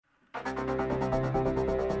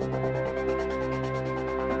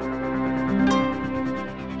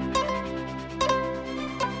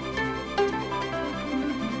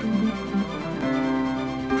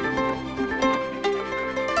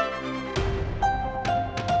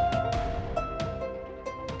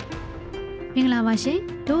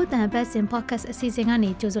ဂလာပါရှင်ဒို့အတန်ဘတ်စင် podcast အစီအစဉ်ကနေ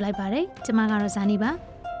ကြိုဆိုလိုက်ပါတယ်ကျွန်မကတော့ဇာနီပါ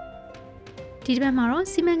ဒီတစ်ပတ်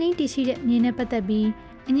မှာတော့စီမံကိန်းတည်ရှိတဲ့မြေနဲ့ပတ်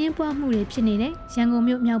သက်ပြီးအငင်းပွားမှုတွေဖြစ်နေတဲ့ရန်ကုန်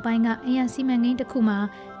မြို့မြောက်ပိုင်းကအင်ယာစီမံကိန်းတစ်ခုမှာ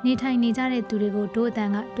နေထိုင်နေကြတဲ့သူတွေကိုဒို့အတန်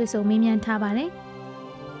ကတွေ့ဆုံမေးမြန်းထားပါတယ်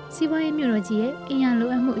စီးပွားရေးမြို့တော်ကြီးရဲ့အင်ယာလို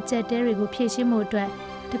အပ်မှုအကျပ်တဲတွေကိုဖြည့်ရှင်းဖို့အတွက်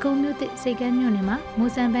တကုံမြို့သစ်စိတ်ကမ်းမြို့နယ်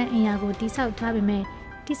မှာမိုးစံပန်းအင်ယာကိုတိစောက်ထားပေမဲ့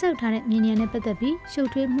တိစောက်ထားတဲ့မြေနေရာနဲ့ပတ်သက်ပြီးရှုပ်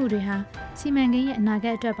ထွေးမှုတွေဟာစီမံကိန်းရဲ့အနာဂ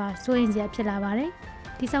တ်အတွက်ပါစိုးရိမ်စရာဖြစ်လာပါတယ်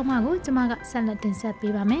။ဒီဆောက်မှကိုကျွန်မကဆက်လက်တင်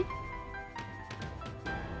ဆက်ပေးပါမယ်။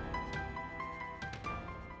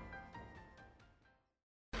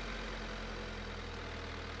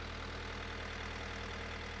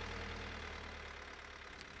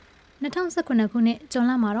2019ခုနှစ်ဇွန်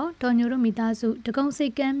လမှာတော့ဒေါ်ညိုတို့မိသားစုတကုံစိ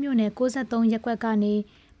တ်ကမ်းမြို့နယ်63ရပ်ကွက်ကနေ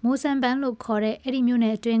မိုးစံပန်းလို့ခေါ်တဲ့အဲ့ဒီမြို့န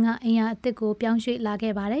ယ်အတွင်းကအင်ယာအသစ်ကိုပြောင်း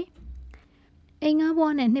ရွှေ့လာခဲ့ပါတယ်။အိမ်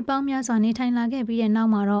ငါးဘွားနဲ့နှစ်ပေါင်းများစွာနေထိုင်လာခဲ့ပြီးတဲ့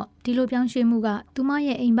နောက်မှာတော့ဒီလိုပြောင်းရွှေ့မှုကသူမ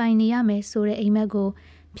ရဲ့အိမ်ပိုင်နေရမယ်ဆိုတဲ့အိမ်မက်ကို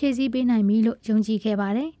ဖြည့်ဆည်းပေးနိုင်ပြီလို့ယုံကြည်ခဲ့ပါ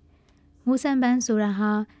တယ်။မိုးစံပန်း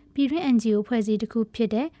ဆိုတာဟာပြည်တွင်း NGO ဖွဲ့စည်း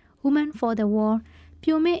တစ်ခုဖြစ်တဲ့ Women for the World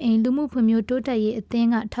ပြိုမဲ့အိမ်လူမှုဖွံ့ဖြိုးတိုးတက်ရေးအသင်း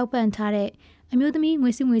ကထောက်ပံ့ထားတဲ့အမျိုးသ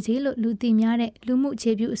မီးငွေစုငွေချေလို့လူသိများတဲ့လူမှု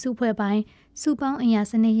ခြေပြုအစုဖွဲ့ပိုင်းစုပေါင်းအင်ယာ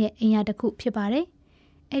စနစ်ရဲ့အင်ယာတစ်ခုဖြစ်ပါတယ်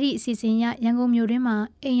။အဲ့ဒီအစီအစဉ်ရရန်ကုန်မြို့တွင်း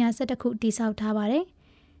မှာအင်ယာ17ခုတည်ဆောက်ထားပါတယ်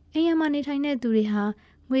။အင်ယာမှာနေထိုင်တဲ့သူ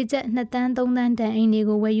တွေဟာငွေကျပ်2တန်း3တန်း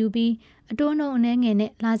တန်အိမ်တွေကိုဝယ်ယူပြီးအတိုးနှုန်းအနည်း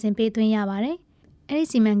ငယ်နဲ့လာစဉ်ပေးသွင်းရပါတယ်။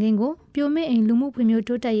အဲ့ဒီစီမံကိန်းကိုပြိုမဲ့အိမ်လူမှုဖွံ့ဖြိုး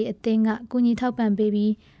တိုးတက်ရေးအသင်းကကူညီထောက်ပံ့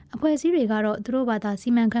ပေးပြီးအဖွဲ့အစည်းတွေ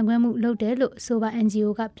ကတော့သူတို့ဘာသာစီမံခန့်ခွဲမှုလုပ်တယ်လို့ဆိုပါ NGO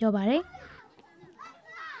ကပြောပါတယ်။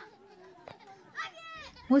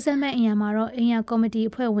မိုးစံပန်းအင်ယာမှာတော့အင်ယာကော်မတီ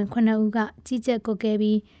အဖွဲ့ဝင်9ဦး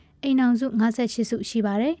ကကြီးကြပ်ကွပ်ကဲပြီးအိမ်အောင်စု58စု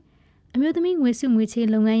ရှိပါတယ်။အမျိုးသမီးငွေစုငွေ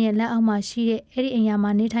ချေလုပ်ငန်းရဲ့လက်အောက်မှာရှိတဲ့အဲ့ဒီ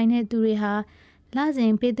အင်ယာမှာနေထိုင်တဲ့သူတွေဟာလ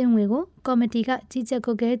စဉ်ပေးသွင်းငွေကိုကော်မတီ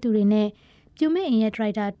ကကြီးကြပ်ကွပ်ကဲသူတွေနဲ့ပြိုမဲ့အင်ယာဒ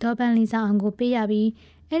ရိုက်တာဒေါ်ပန်လီစာအောင်ကိုပေးရပြီး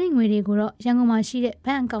အဲ့ဒီငွေတွေကိုတော့ရန်ကုန်မှာရှိတဲ့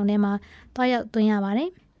ဘဏ်အကောင့်ထဲမှာတွားရောက်သွင်းရပါတယ်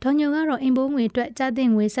။ဒေါ်ညိုကတော့အိမ်ပိုးငွေအတွက်ကြား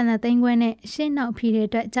တင်ငွေ12သိန်းခွဲနဲ့ရှင်းနောက်ဖီတွေ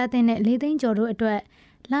အတွက်ကြားတင်တဲ့4သိန်းကျော်တို့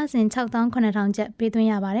အတွက်လစဉ်6,900ကျပ်ပေးသွင်း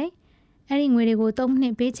ရပါတယ်။အဲ့ဒီငွေတွေကို3နှ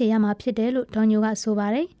စ်ပေးချေရမှာဖြစ်တယ်လို့ဒေါ်ညိုကဆိုပါ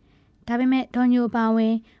တယ်။ဒါပေမဲ့ဒေါ်ညိုပါ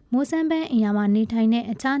ဝင်မိုးစံပန်းအင်ယာမှာနေထိုင်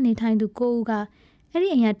တဲ့အခြားနေထိုင်သူ9ဦးကအဲ့ဒီ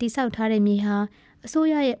အင်ယာတိစောက်ထားတဲ့မြေဟာအစိုး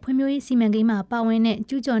ရရဲ့ဖွံ့ဖြိုးရေးစီမံကိန်းမှာပါဝင်တဲ့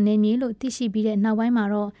ကျူးကျော်နေမြေလို့သိရှိပြီးတဲ့နောက်ပိုင်းမှာ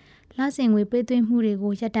တော့လစဉ်ငွေပေးသွင်းမှုတွေကို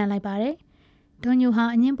ရပ်တန့်လိုက်ပါတယ်။ဒေါ်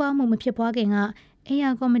ညိုဟာအငင်းပွားမှုမဖြစ်ပွားခင်က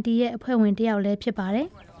အင်ယာကော်မတီရဲ့အဖွဲ့ဝင်တစ်ယောက်လည်းဖြစ်ပါတယ်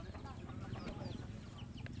။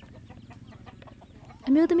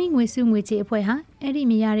အမျိုးသမီးငွေစုငွေချေအဖွဲ့ဟာ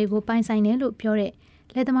အဲ့ဒီမြေယာတွေကိုပိုင်ဆိုင်တယ်လို့ပြောတဲ့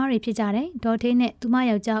လက်သမားတွေဖြစ်ကြတဲ့ဒေါ်ထေးနဲ့သူမ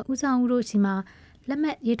ယောက်ျားဦးဆောင်ဦးတို့စီမှာ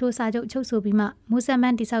လက်မှတ်ရေးထိုးစာချုပ်ချုပ်ဆိုပြီးမှမိုးစံပ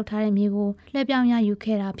န်းတိစောက်ထားတဲ့မြေကိုလွှဲပြောင်းရယူ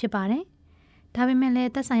ခဲ့တာဖြစ်ပါတယ်။ဒါပေမဲ့လ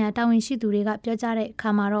ည်းသက်ဆိုင်ရာတာဝန်ရှိသူတွေကပြောကြားတဲ့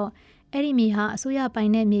အခါမှာတော့အဲ့ဒီမြေဟာအစိုးရ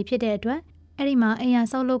ပိုင်တဲ့မြေဖြစ်တဲ့အတွက်အဲ့ဒီမှာအင်ယာ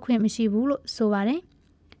ဆောက်လုပ်ခွင့်မရှိဘူးလို့ဆိုပါတယ်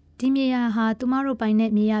။ဒီမြေယာဟာသူမတို့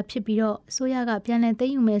ပိုင်တဲ့မြေယာဖြစ်ပြီးတော့အစိုးရကပြန်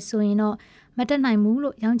လည်သိမ်းယူမယ်ဆိုရင်တော့မတက်နိုင်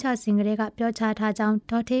ဘူးလို့ရောင်းချစဉ်ကလေးကပြောချထားကြော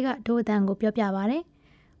င်းဒေါ်ထေးကဒို့အတန်ကိုပြောပြပါတယ်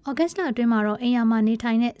။ဩဂတ်စ်လအတွင်းမှာတော့အင်ယာမှာနေ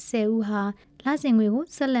ထိုင်တဲ့10ဦးဟာလစဉ်ငွေကို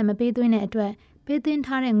ဆက်လက်မပေးသွင်းတဲ့အတွက်ပေးသွ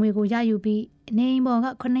င်းထားတဲ့ငွေကိုရယူပြီးနေအိမ်ပေါ်က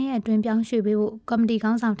9ရက်အတွင်းပြောင်းရွှေ့ပေးဖို့ကော်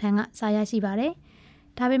မတီခေါင်းဆောင်ထံကစာရရှိပါတယ်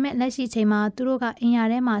။ဒါပေမဲ့လက်ရှိချိန်မှာသူတို့က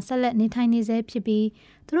အင်ယာထဲမှာဆက်လက်နေ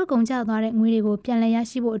ထိုင်နေဆဲဖြစ်ပြီးသူတို့ကုန်ကျသွားတဲ့ငွေတွေကိုပြန်လည်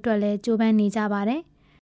ရရှိဖို့အတွက်လည်းကြိုးပမ်းနေကြပါတယ်။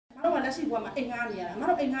မတို့ကလက်ရှိဘဝမှာအိမ်ငှားနေရတာ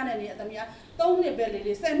မတို့အိမ်ငှားနေနေအသမီးက3နှစ်ပဲလေ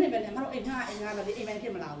10နှစ်ပဲလေမတို့အိမ်ငှားပဲလေအိမ်ပိုင်ဖြ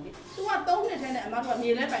စ်မလာဘူးလေသူက3နှစ်ထဲနဲ့အမတို့က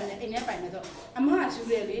မြေလဲပိုင်နေအိမ်လဲပိုင်နေဆိုအမ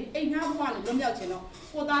ကယူတယ်လေအိမ်ငှားဘဝ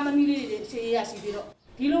နဲ့လွတ်မြောက်ချင်တော့ကိုသားသမီးလေးတွေအခြေရ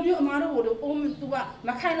ရှိပြီးတော့ဒီလိုမျိုးအမားတို့ကိုသူကမ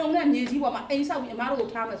ခိုင်လုံတဲ့မြေကြီးပေါ်မှာအိမ်ဆောက်ပြီးအမားတို့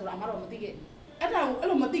ကိုထားမယ်ဆိုတာအမားတို့မသိခဲ့အဲ့ဒါကို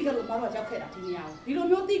အဲ့လိုမသိခဲ့လို့အမားတို့ကရောက်ခဲ့တာဒီနေရာကိုဒီ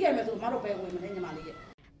လိုမျိုးသိခဲ့မယ်ဆိုအမားတို့ပဲဝင်မလဲညီမလေးရဲ့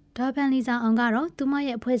ဒေါ်ပန်လီစာအောင်ကတော့သူမ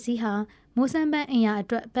ရဲ့အဖွဲ့အစည်းဟာမိုးစံပန်းအင်ယာ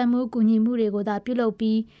အတွက်ပံ့ပိုးကူညီမှုတွေကိုသာပြုလုပ်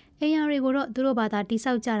ပြီးအင်ယာတွေ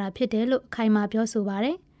ကိုတော့သူတို့ဘာသာတိစောက်ကြတာဖြစ်တယ်လို့အခိုင်အမာပြော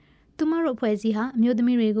ဆိုပါတယ်။သူမတို့အဖွဲ့အစည်းဟာအမျိုးသ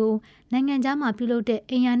မီးတွေကိုနိုင်ငံခြားမှာပြုလုပ်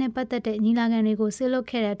တဲ့အင်ယာနဲ့ပတ်သက်တဲ့ညီလာခံတွေကို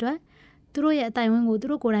ဆေးလုပ်ခဲ့တဲ့အတွက်သူတို့ရဲ့အတိုင်ဝန်းကိုသူ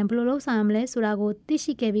တို့ကိုယ်တိုင်ဘယ်လိုလုပ်ဆောင်ရမလဲဆိုတာ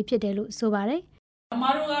ကိုသိရှိခဲ့ပြီးဖြစ်တယ်လို့ဆိုပါတယ်။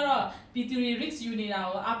အမားတို့ကတော့ပြည်သူတွေ risk ယူနေတာ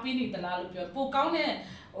ကိုအားပေးနေသလားလို့ပြောပိုကောင်း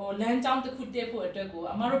တဲ့လမ်းကြောင်းတစ်ခုတက်ဖို့အတွက်ကို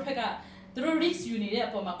အမားတို့ဖက်ကသူတို့ risk ယူနေတဲ့အ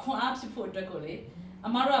ပေါ်မှာခွန်အားဖြစ်ဖို့အတွက်ကိုလေ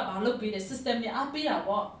အမားတို့ကဘာလုပ်ပေးတဲ့ system တွေအား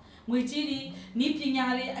ပေးတာပေါ့ငွေကြီးတွေနီး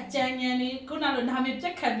ပညာတွေအကြံဉာဏ်တွေခုနလိုနာမည်ပြ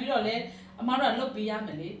က်ခတ်ပြီးတော့လေ အမားတို့ကလုတ်ပေးရမ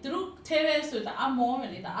ယ်လေသူတို့ထဲပဲဆိုတာအမောမ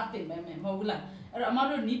ယ်လေဒါအပင်ပဲမယ်မဟုတ်ဘူးလားအဲ့တော့အမား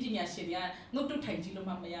တို့နီးပညာရှင်တွေကငုတ်တုတ်ထိုင်ကြည့်လို့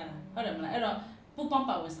မှမရတာဟုတ်တယ်မလားအဲ့တော့ပူပေါင်း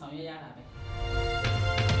ပါဝင်ဆောင်ရွက်ရတာပဲ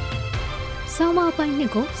ဆောင်းမပိုင်းနှ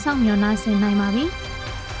စ်ကိုစောင့်မျှော်နှားဆင်နိုင်ပါပြီ။